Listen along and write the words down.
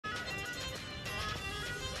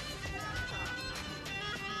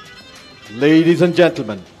Ladies and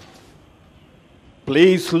gentlemen,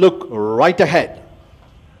 please look right ahead.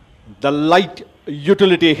 The light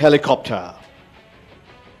utility helicopter.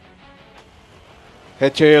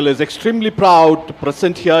 HAL is extremely proud to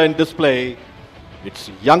present here in display its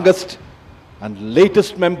youngest and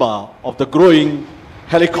latest member of the growing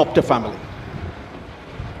helicopter family.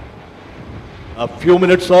 A few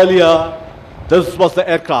minutes earlier, this was the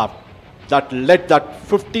aircraft that led that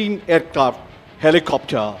 15 aircraft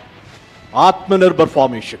helicopter Atmanirbhar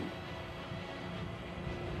formation.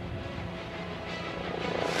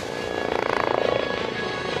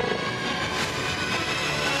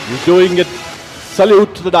 He's doing it.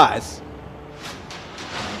 Salute to the dais.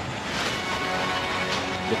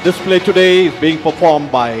 The display today is being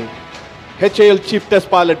performed by HAL Chief Test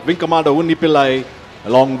Pilot Wing Commander Unni Pillai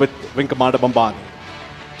along with Wing Commander Bambani.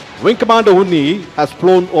 Wing Commander Unni has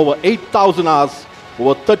flown over 8,000 hours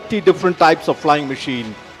over 30 different types of flying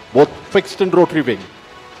machine, both fixed and rotary wing.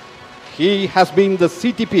 He has been the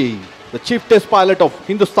CTP, the Chief Test Pilot of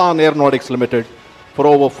Hindustan Aeronautics Limited, for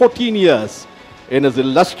over 14 years in his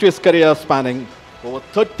illustrious career spanning over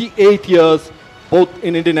 38 years both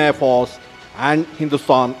in Indian Air Force and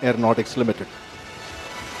Hindustan Aeronautics Limited.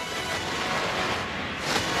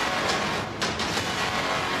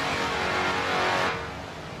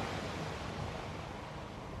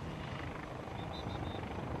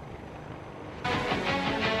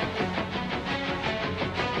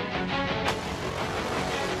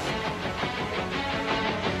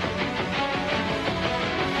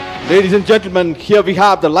 Ladies and gentlemen, here we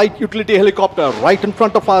have the light utility helicopter right in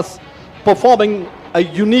front of us, performing a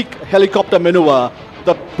unique helicopter maneuver,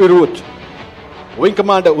 the pirouette. Wing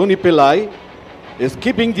Commander Unni Pillai is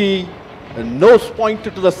keeping the nose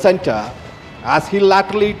pointed to the center as he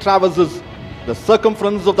laterally traverses the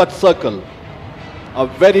circumference of that circle. A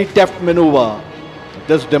very deft maneuver.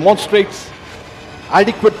 This demonstrates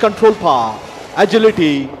adequate control power,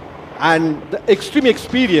 agility, and the extreme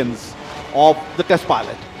experience of the test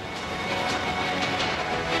pilot.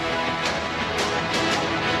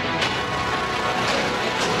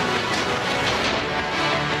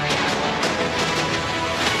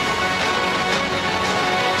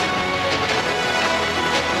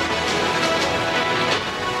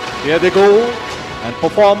 Here they go and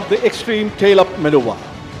perform the extreme tail-up maneuver.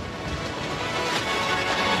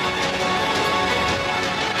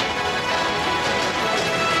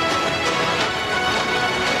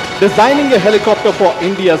 Designing a helicopter for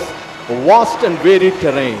India's vast and varied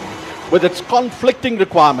terrain with its conflicting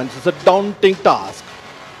requirements is a daunting task.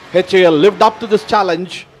 HAL lived up to this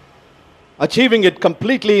challenge, achieving it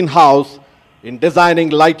completely in-house in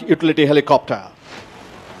designing light utility helicopter.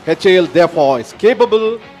 HAL therefore is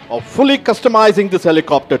capable of fully customizing this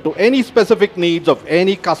helicopter to any specific needs of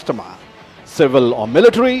any customer, civil or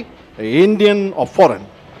military, Indian or foreign.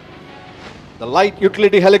 The light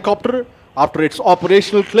utility helicopter, after its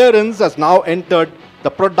operational clearance, has now entered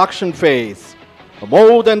the production phase.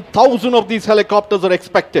 More than 1,000 of these helicopters are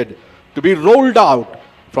expected to be rolled out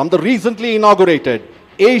from the recently inaugurated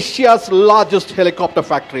Asia's largest helicopter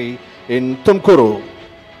factory in Tumkuru.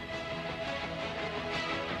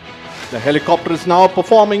 The helicopter is now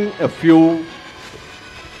performing a few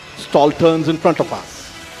stall turns in front of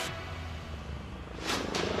us.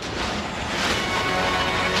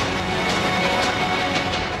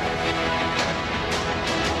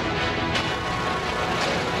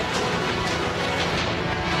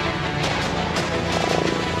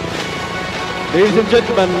 Ladies and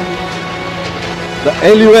gentlemen, the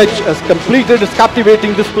LUH has completed its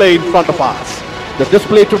captivating display in front of us. The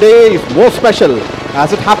display today is more special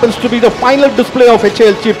as it happens to be the final display of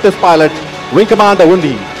HAL Chief Test Pilot Wing Commander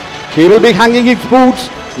Unni. He will be hanging his boots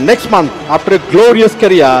next month after a glorious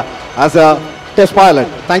career as a test pilot.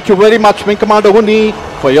 Thank you very much, Wing Commander Unni,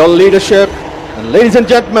 for your leadership. And ladies and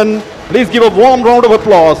gentlemen, please give a warm round of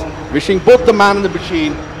applause, wishing both the man and the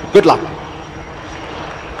machine good luck.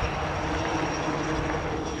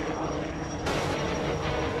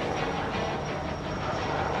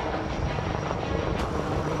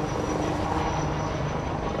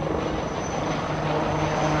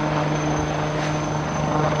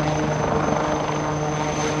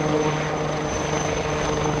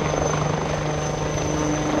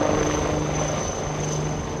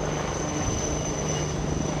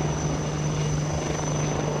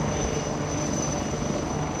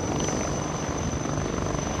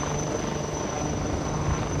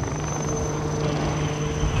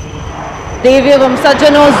 देवी एवं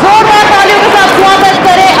सज्जनों जोरदार तालियों के साथ स्वागत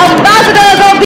करें ambassadors of